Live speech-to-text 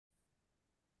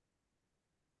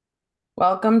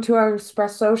Welcome to our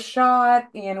Espresso Shot,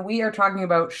 and we are talking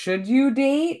about should you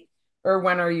date or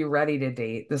when are you ready to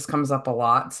date? This comes up a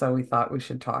lot, so we thought we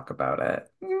should talk about it.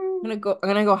 I'm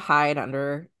gonna go hide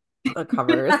under the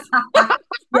covers.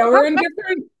 Yeah, we're in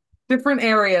different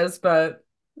areas, but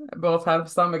both have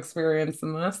some experience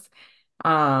in this.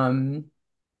 Um,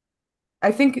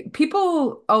 I think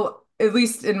people, oh, at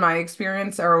least in my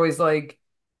experience, are always like,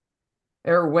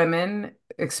 or women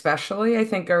especially, I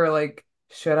think are like,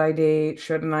 should I date?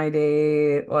 Shouldn't I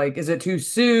date? Like, is it too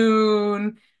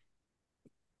soon?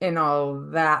 And all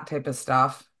that type of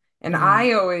stuff. And Mhm.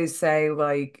 I always say,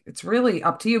 like, it's really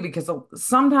up to you because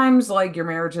sometimes, like, your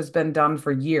marriage has been done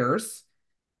for years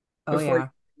Oh before yeah.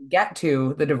 you get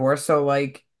to the divorce. So,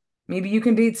 like, maybe you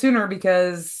can date sooner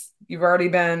because you've already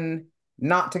been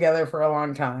not together for a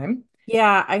long time.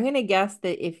 Yeah, I'm gonna guess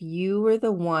that if you were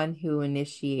the one who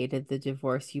initiated the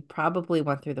divorce, you probably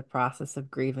went through the process of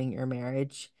grieving your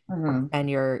marriage Hmm. and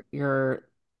your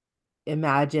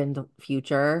imagined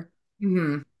future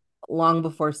Hmm. long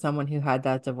before someone who had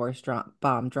that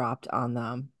bomb dropped on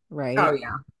them, Oh, right?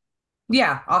 yeah.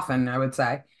 Yeah, often, I would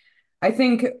say. I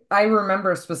think I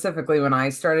remember specifically when I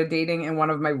started dating, and one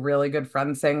of my really good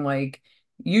friends saying, like,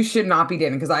 you should not be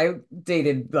dating because I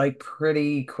dated like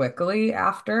pretty quickly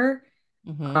after.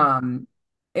 Hmm. Um,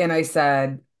 and I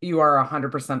said, you are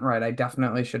 100% right. I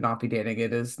definitely should not be dating.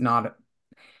 It is not,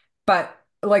 but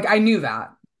like I knew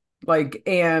that. Like,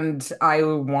 and I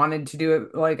wanted to do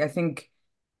it. Like, I think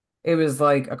it was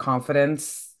like a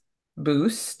confidence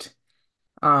boost.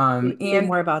 Say And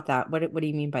more about that. What do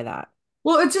you mean by that?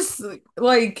 well, it's just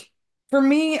like for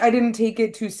me, I didn't take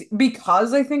it too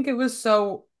because I think it was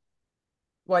so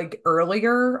like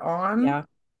earlier on. Yeah.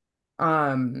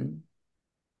 Um,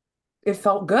 it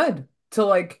felt good to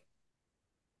like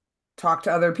talk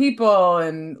to other people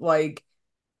and like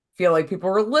feel like people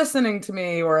were listening to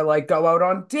me or like go out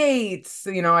on dates.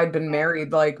 You know, I'd been Yeah.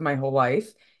 married like my whole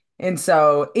life. And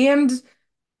so, and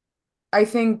I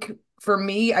think for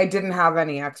me, I didn't have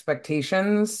any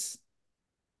expectations.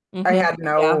 I Hmm. had Yeah.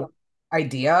 no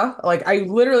idea. Like, I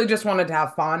literally just wanted to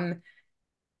have fun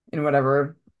in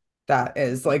whatever that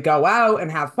is. Like, go out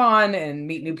and have fun and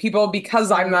meet new people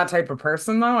because I'm Right. that type of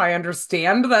person, though. I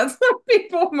understand that some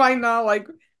people might not like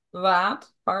that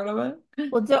part of it.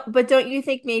 Well, but don't you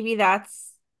think maybe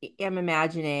I'm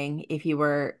imagining if you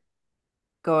were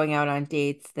going out on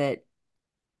dates that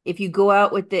if you go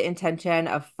out with the intention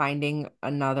of finding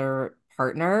another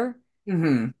partner,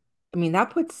 Hmm. I mean, that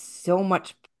puts so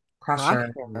much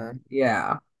Pressure. pressure.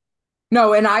 Yeah.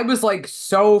 No, and I was like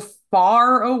so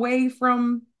far away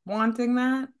from wanting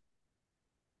that.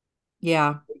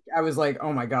 Yeah. I was like,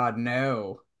 oh my God,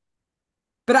 no.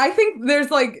 But I think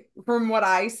there's like, from what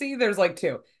I see, there's like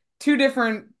two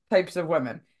different types of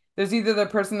women. There's either the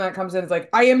person that comes in and is like,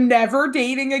 I am never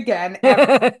dating again,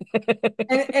 ever,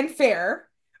 and fair,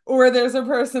 or there's a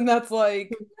person that's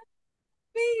like,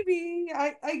 maybe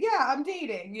yeah, I'm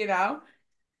dating, you know?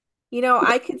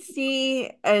 I could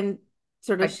see and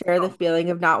sort I of just share the don't. feeling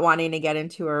of not wanting to get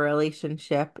into a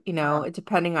relationship, Uh,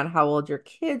 depending on how old your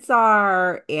kids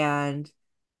are and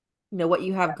what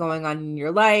you have going on in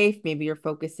your life. Maybe you're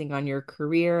focusing on your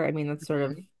career. I mean, that's sort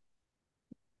of, mhm.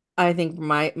 I think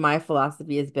my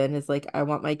philosophy has been is like I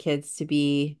want my kids to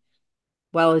be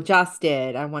well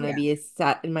adjusted. I want to Yeah, be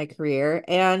set in my career.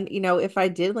 And, if I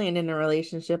did land in a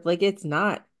relationship, like it's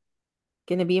not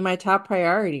going to be my top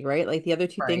priority, right? Like the other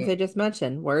two things right. I just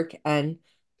mentioned, work and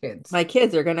Kids, my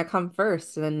kids are going to come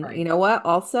first. And you right. know what?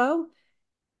 Also,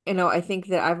 I think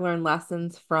that I've learned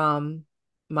lessons from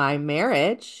my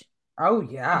marriage Oh,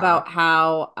 yeah. about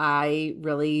how I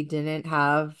really didn't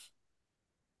have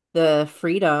the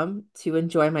freedom to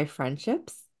enjoy my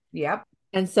friendships. Yep.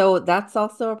 And so that's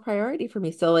also a priority for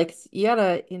me. So like you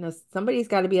gotta, somebody's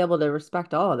got to be able to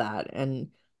respect all of that. And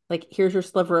like, here's your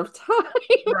sliver of time.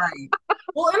 Right.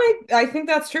 Well, and I think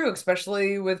that's true,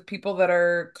 especially with people that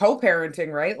are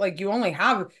co-parenting, right? Like you only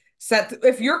have set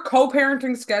if your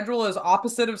co-parenting schedule is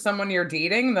opposite of someone you're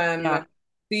dating, Yeah. then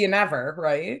see you never,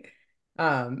 right?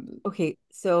 Um, Okay.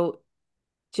 So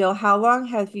Jill, how long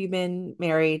have you been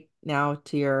married now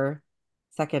to your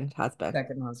second husband?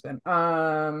 second husband.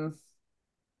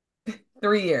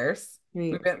 3 years. 3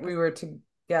 years. We were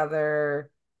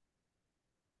together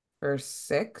for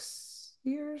 6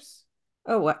 years.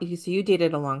 Oh, what? So you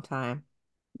dated a long time.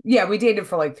 Yeah, we dated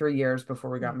for like 3 years before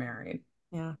we Yeah. got married.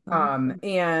 Yeah. That makes sense.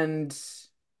 And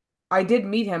I did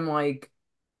meet him like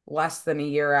less than a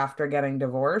year after getting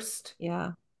divorced,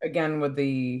 Yeah. again with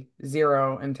the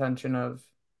zero intention of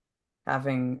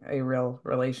having a real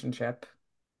relationship,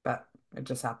 but it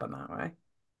just happened that way.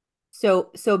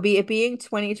 So be it being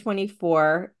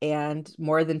 2024 and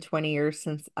more than 20 years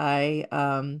since I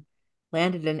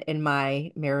landed in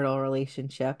my marital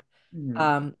relationship,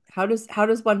 Mhm. how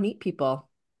does one meet people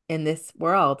in this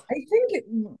world? I think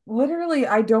literally,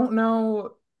 I don't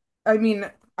know. I mean,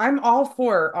 I'm all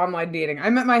for online dating. I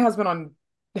met my husband on,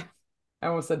 I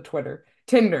almost said Twitter,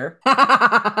 Tinder,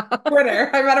 Twitter.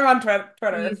 I met him on You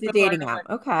Twitter. use the That's why dating I'm app. like,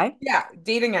 Okay. yeah,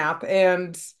 dating app.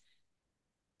 And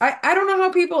I don't know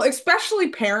how people, especially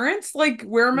parents, like,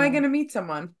 where am I Yeah. going to meet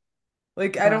someone?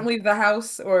 Like, I Yeah. don't leave the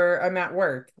house or I'm at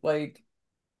work. Like,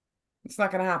 it's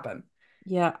not going to happen.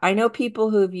 Yeah, I know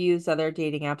people who've used other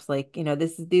dating apps like,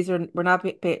 these are we're not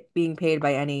being paid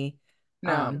by any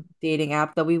No, dating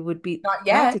app, though we would be not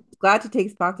glad to yet. glad to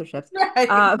take sponsorships. Right.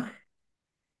 Um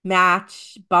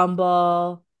Match,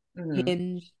 Bumble, Mhm.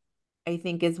 Hinge, I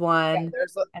think is Yeah, one.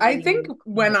 And I then think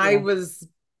when I yeah, was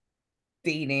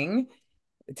dating,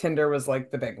 Tinder was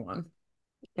like the big one.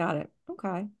 got it.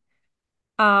 Okay.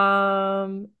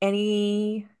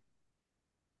 Any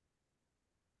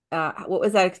what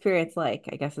was that experience like?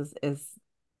 I guess is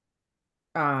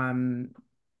Um,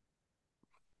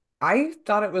 I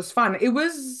thought it was fun. It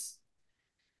was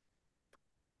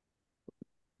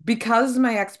because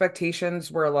my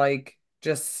expectations were like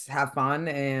just have fun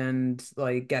and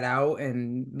like get out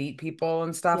and meet people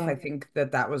and stuff. yeah. I think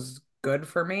that that was good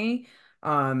for me.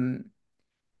 Um,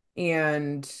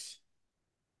 and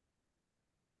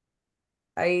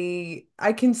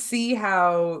I can see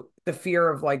how the fear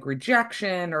of like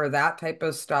rejection or that type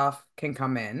of stuff can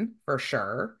come in for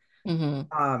sure. Hmm.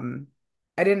 Um,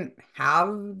 I didn't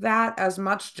have that as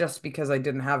much just because I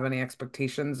didn't have any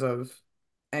expectations of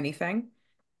anything.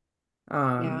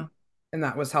 Um, Yeah. and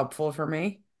that was helpful for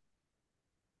me.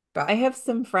 I But have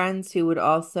some friends who would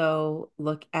also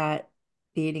look at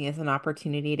dating as an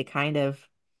opportunity to kind of,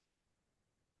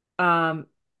 um,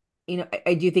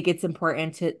 I do think it's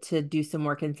important to do some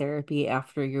work in therapy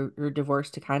after your divorce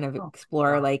to kind of oh,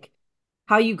 explore God, like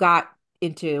how you got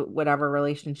into whatever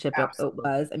relationship it was.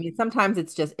 absolutely. I mean, sometimes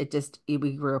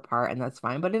we grew apart and that's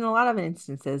fine. But in a lot of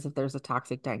instances, if there's a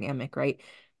toxic dynamic, right,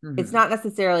 it's Hmm. not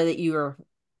necessarily that you are,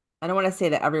 I don't want to say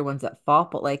that everyone's at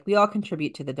fault, but like we all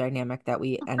contribute to the dynamic that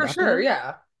we end For up sure, in.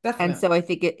 yeah, And definitely. so I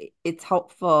think it's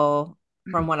helpful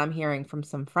from what I'm hearing from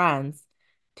some friends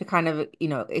to kind of,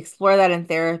 explore that in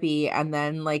therapy and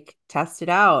then like test it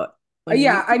out when you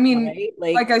Yeah, meet I people, mean, right?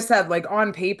 like Like I said, like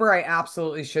on paper, I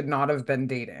absolutely should not have been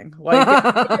dating. Like,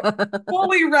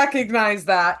 fully recognize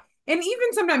that. And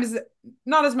even sometimes,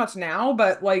 not as much now,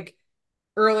 but like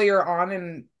earlier on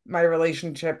in my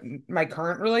relationship, my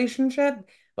current relationship,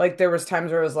 like there was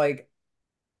times where I was like,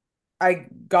 I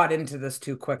got into this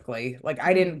too quickly. Like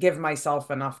I Mhm. didn't give myself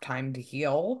enough time to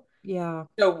heal. Yeah,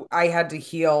 So I had to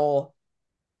heal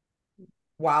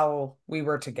while we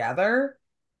were together.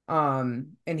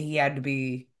 And he had to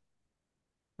be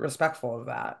respectful of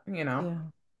that, you know.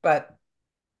 yeah. But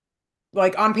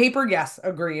like on paper, yes,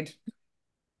 agreed.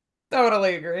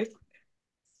 Totally agree.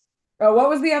 Oh, what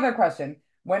was the other question?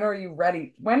 When are you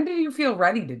ready? When do you feel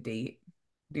ready to date?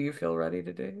 Do you feel ready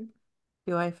to date?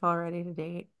 Do I feel ready to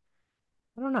date?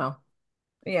 I don't know.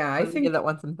 Yeah, I Let me give think, that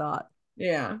one some thought.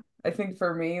 yeah, I think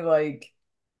for me, like,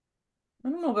 I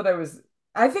don't know that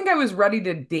I think I was ready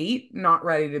to date, not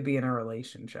ready to be in a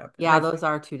relationship. And Yeah, I think those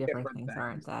are two different different things,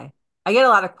 aren't things. they? I get a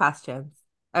lot of questions.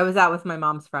 I was out with my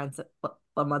mom's friends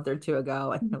a month or two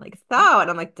ago, and they're like, "So," and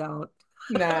I'm like, "Don't."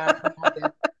 Nah, not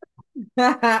yet.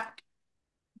 Fair.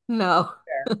 No.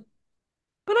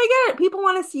 But I get it. People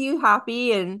want to see you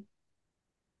happy and,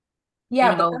 you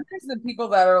Yeah, but then know, there's the people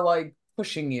that are like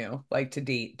pushing you like to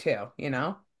date too, you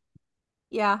know?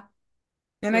 yeah,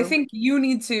 And I true. think you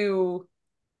need to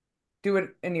do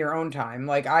it in your own time.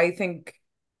 Like I think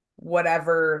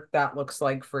whatever that looks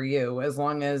like for you, as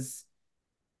long as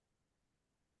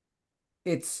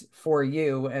it's for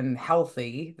you and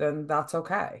healthy, then that's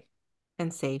okay.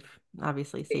 And safe.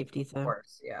 Obviously, Safe, of safety's a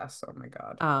course. Yes. Oh my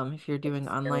God. if you're It's doing a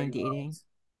online scary dating.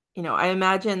 world. I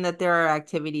imagine that there are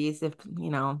activities if,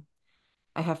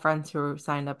 I have friends who are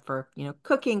signed up for,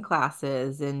 cooking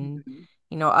classes and, Mhm.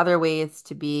 other ways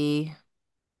to be,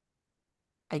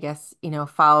 I guess,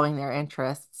 following their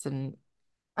interests and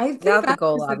I think without the that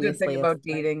goal, is the good thing obviously, is about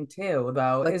like, dating too,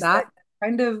 though, what's is that that?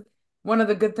 kind of one of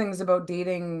the good things about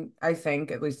dating, I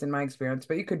think, at least in my experience,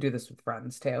 but you could do this with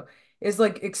friends too, is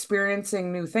like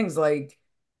experiencing new things. Like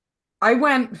I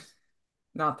went,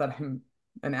 not that I'm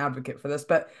an advocate for this,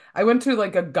 but I went to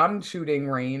like a gun shooting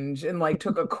range and like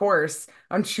took a course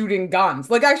on shooting guns.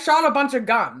 Like I shot a bunch of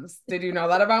guns. Did you know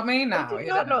that about me? I No, did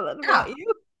you not didn't. know that Yeah. about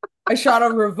you. I shot a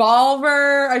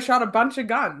revolver. I shot a bunch of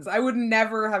guns. I would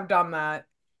never have done that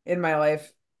in my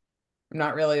life. I'm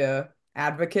not really a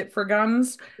advocate for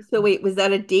guns. So wait, was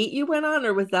that a date you went on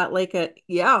or was that like a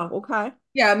yeah, okay.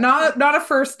 Yeah, not a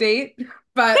first date,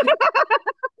 but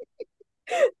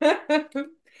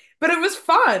but it was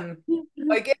fun.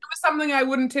 Like it was something I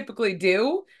wouldn't typically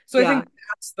do. So I Yeah. think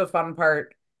that's the fun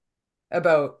part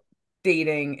about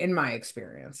dating in my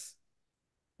experience.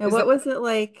 And Is what that was it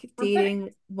like okay?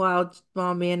 dating while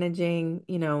managing,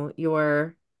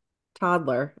 your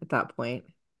toddler at that point?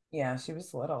 Yeah, she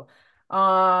was little.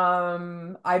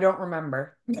 I don't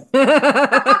remember.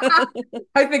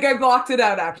 I think I blocked it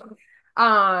out actually.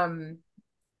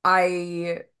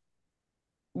 I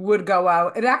would go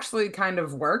out. It actually kind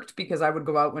of worked because I would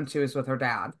go out when she was with her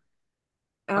dad.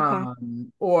 Okay.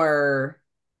 Or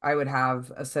I would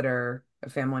have a sitter, a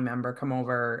family member come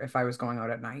over if I was going out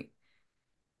at night.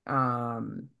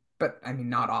 Um, but I mean,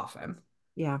 not often.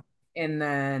 Yeah. And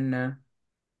then,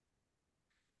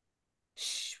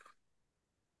 sh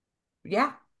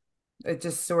yeah, it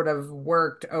just sort of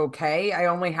worked okay. I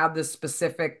only had this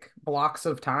specific blocks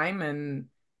of time and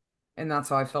that's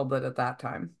how I filled it at that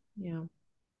time. Yeah.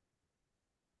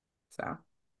 So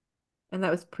And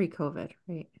that was pre-COVID,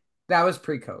 right? that was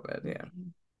pre-COVID, yeah.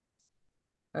 Okay.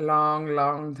 A long,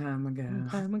 long time Long ago.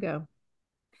 time ago.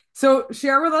 So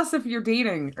share with us if you're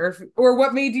dating or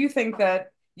what made you think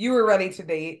that you were ready to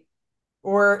date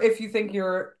or if you think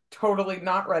you're totally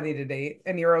not ready to date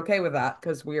and you're okay with that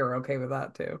because we are okay with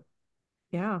that too.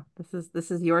 Yeah,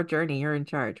 this is your journey. You're in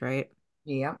charge, right?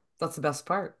 Yeah, that's the best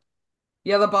part.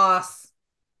 You're the boss.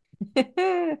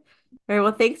 All right,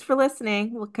 well, thanks for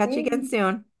listening. We'll catch you again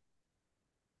soon.